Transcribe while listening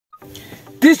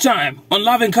This time on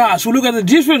Loving Cars, we'll look at the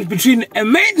difference between a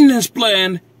maintenance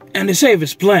plan and a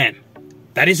service plan.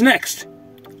 That is next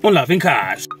on Loving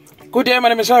Cars. Good day, my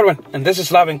name is Harwan and this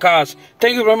is Loving Cars.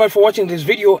 Thank you very much for watching this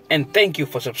video and thank you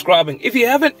for subscribing. If you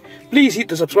haven't, please hit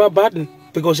the subscribe button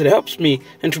because it helps me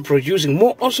into producing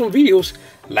more awesome videos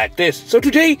like this. So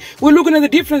today we're looking at the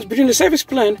difference between a service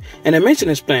plan and a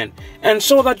maintenance plan, and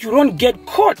so that you don't get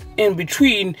caught in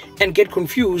between and get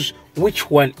confused which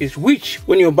one is which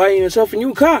when you're buying yourself a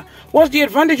new car. What's the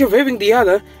advantage of having the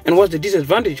other and what's the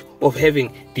disadvantage of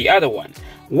having the other one?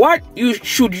 What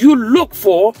should you look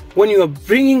for when you are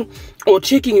bringing or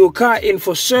taking your car in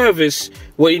for service,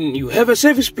 when you have a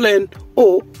service plan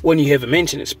or when you have a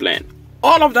maintenance plan?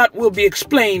 All of that will be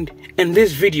explained in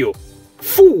this video,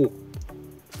 full,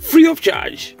 free of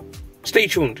charge. Stay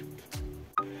tuned.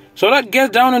 So let's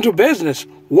get down into business.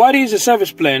 What is a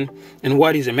service plan and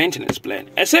what is a maintenance plan?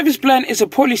 A service plan is a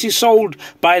policy sold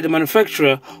by the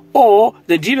manufacturer or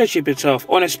the dealership itself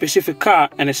on a specific car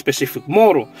and a specific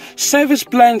model. Service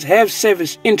plans have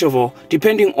service interval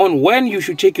depending on when you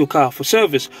should take your car for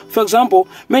service. For example,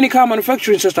 many car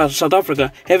manufacturers in South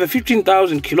Africa have a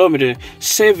 15,000 kilometer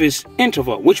service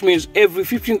interval, which means every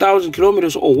 15,000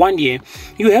 kilometers or 1 year,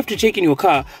 you have to take in your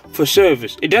car for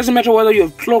service. It doesn't matter whether you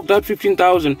have clocked that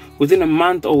 15,000 within a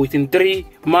month or within 3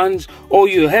 months, or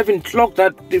you haven't clocked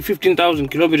that 15,000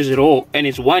 kilometers at all and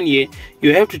it's 1 year,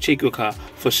 you have to take your car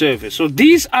for service. So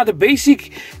these are the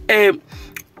basic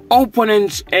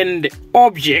opponents and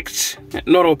objects,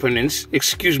 not opponents,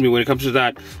 excuse me when it comes to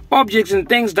that, objects and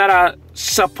things that are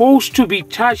supposed to be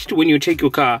touched when you take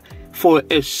your car for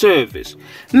a service.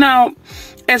 Now,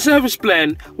 a service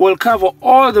plan will cover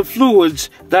all the fluids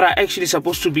that are actually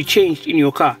supposed to be changed in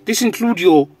your car. This includes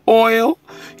your oil,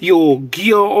 your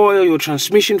gear oil, your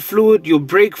transmission fluid, your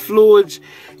brake fluids,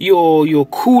 your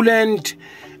coolant,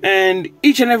 and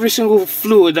each and every single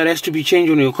fluid that has to be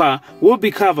changed on your car will be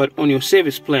covered on your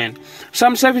service plan.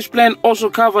 Some service plan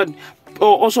also covers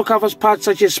parts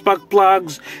such as spark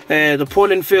plugs, the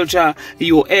pollen filter,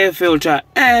 your air filter,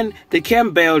 and the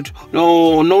cam belt,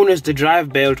 known as the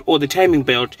drive belt or the timing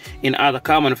belt in other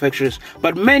car manufacturers.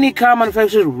 But many car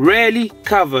manufacturers rarely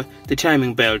cover the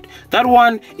timing belt. That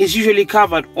one is usually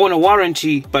covered on a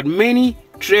warranty, but many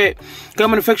car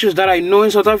manufacturers that I know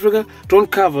in South Africa don't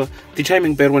cover the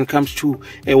timing belt when it comes to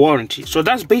a warranty. So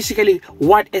that's basically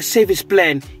what a service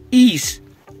plan is.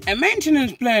 A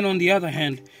maintenance plan, on the other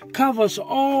hand, covers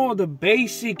all the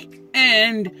basic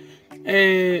and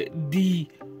the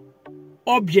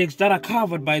objects that are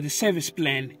covered by the service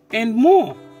plan and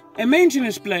more. A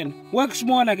maintenance plan works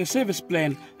more like a service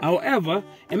plan. However,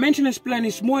 a maintenance plan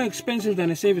is more expensive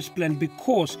than a service plan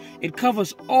because it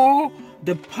covers all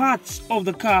the parts of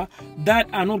the car that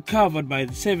are not covered by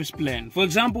the service plan. For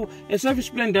example, a service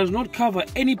plan does not cover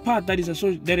any part that is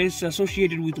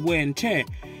associated with wear and tear.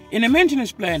 In a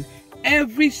maintenance plan,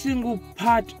 every single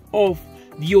part of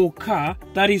your car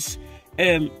that is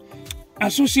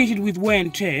associated with wear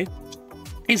and tear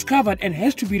is covered and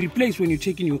has to be replaced when you're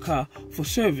taking your car for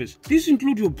service. This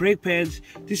includes your brake pads,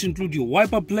 this includes your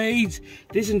wiper blades,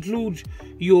 this includes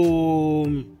your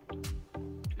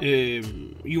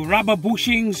rubber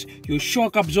bushings, your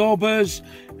shock absorbers,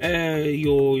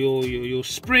 your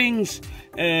springs,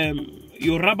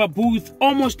 your rubber booth.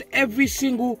 Almost every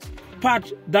single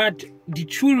part that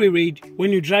deteriorate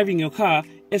when you're driving your car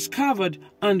is covered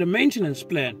under maintenance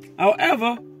plan.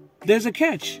 However, there's a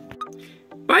catch.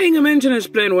 Buying a maintenance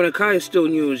plan when a car is still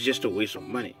new is just a waste of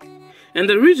money. And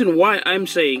the reason why I'm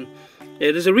saying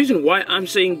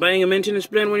buying a maintenance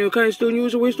plan when your car is still new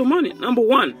is a waste of money. Number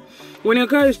one, when your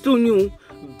car is still new,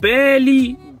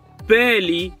 barely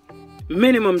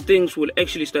minimum things will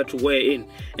actually start to wear in.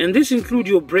 And this includes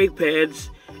your brake pads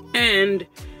and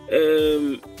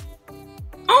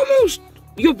almost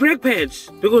your brake pads,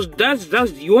 because that's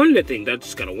the only thing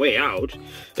that's gonna wear out.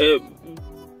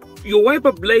 Your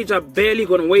wiper blades are barely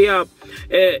gonna wear up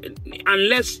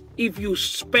unless if you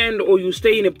spend or you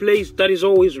stay in a place that is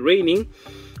always raining.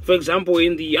 For example,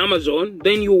 in the Amazon,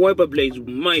 then your wiper blades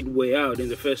might wear out in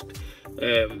the first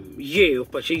year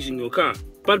of purchasing your car.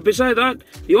 But besides that,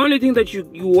 the only thing that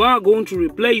you are going to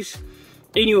replace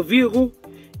in your vehicle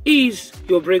is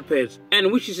your brake pads,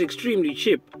 and which is extremely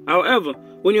cheap. However,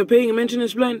 when you're paying a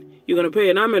maintenance plan, you're going to pay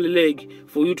an arm and a leg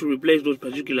for you to replace those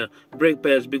particular brake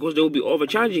pads, because they will be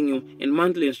overcharging you in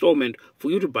monthly installment for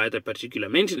you to buy that particular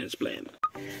maintenance plan.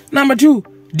 Number two,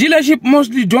 dealership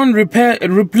mostly don't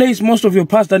replace most of your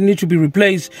parts that need to be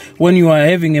replaced when you are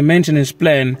having a maintenance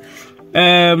plan,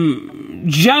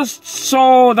 just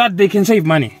so that they can save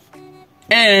money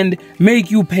and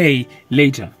make you pay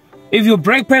later. If your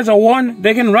brake pads are worn,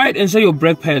 they can write and say your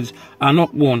brake pads are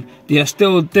not worn. They are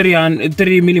still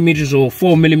 30 millimeters or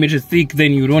 4 millimeters thick,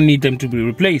 then you don't need them to be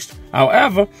replaced.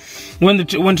 However,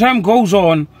 when time goes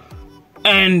on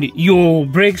and your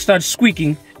brakes start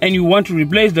squeaking and you want to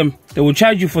replace them, they will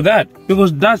charge you for that,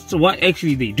 because that's what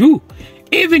actually they do.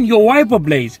 Even your wiper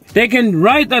blades, they can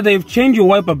write that they've changed your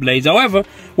wiper blades. However,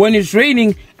 when it's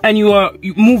raining and you are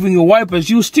moving your wipers,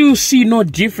 you still see no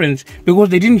difference because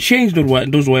they didn't change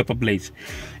those wiper blades.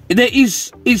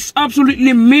 It's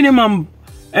absolutely minimum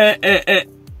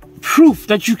proof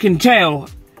that you can tell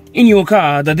in your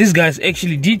car that these guys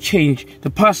actually did change the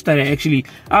parts that are actually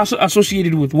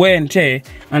associated with wear and tear,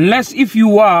 unless if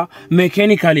you are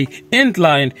mechanically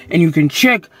inclined and you can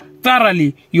check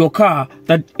thoroughly your car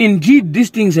that indeed these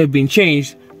things have been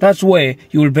changed. That's where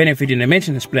you will benefit in a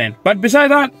maintenance plan. But besides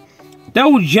that, that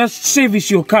will just service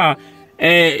your car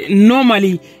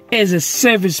normally as a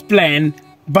service plan,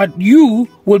 but you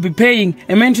will be paying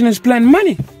a maintenance plan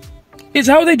money. It's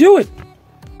how they do it.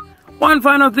 One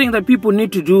final thing that people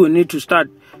need to do and need to start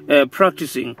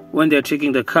practicing when they're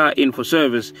taking the car in for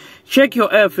service: check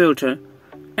your air filter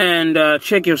and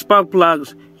check your spark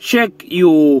plugs, check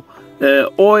your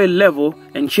oil level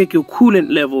and check your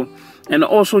coolant level, and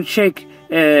also check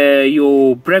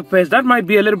your brake pads. That might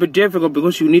be a little bit difficult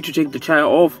because you need to take the tire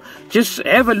off. Just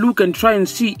have a look and try and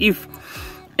see if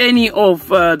any of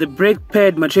the brake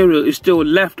pad material is still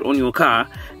left on your car,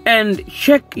 and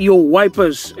check your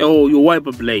wipers or your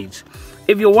wiper blades.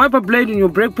 If your wiper blade and your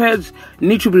brake pads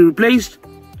need to be replaced,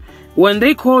 when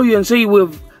they call you and say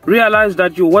we've realize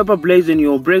that your wiper blades and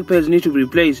your brake pads need to be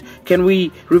replaced, can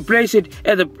we replace it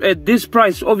at this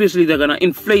price? Obviously they're gonna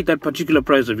inflate that particular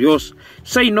price of yours.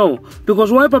 Say no,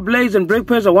 because wiper blades and brake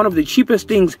pads are one of the cheapest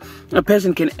things a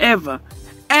person can ever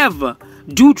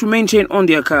do to maintain on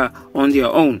their car on their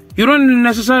own. You don't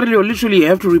necessarily or literally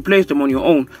have to replace them on your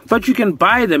own, but you can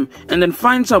buy them and then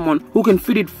find someone who can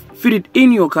fit it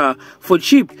in your car for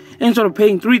cheap, instead of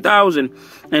paying 3,000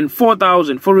 and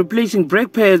 4,000 for replacing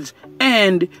brake pads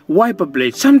and wiper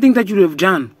blades, something that you would have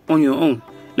done on your own.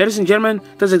 Ladies and gentlemen,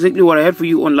 that's exactly what I had for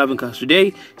you on Loving Cars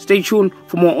today. Stay tuned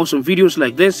for more awesome videos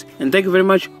like this, and thank you very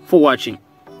much for watching.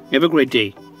 Have a great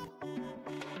day.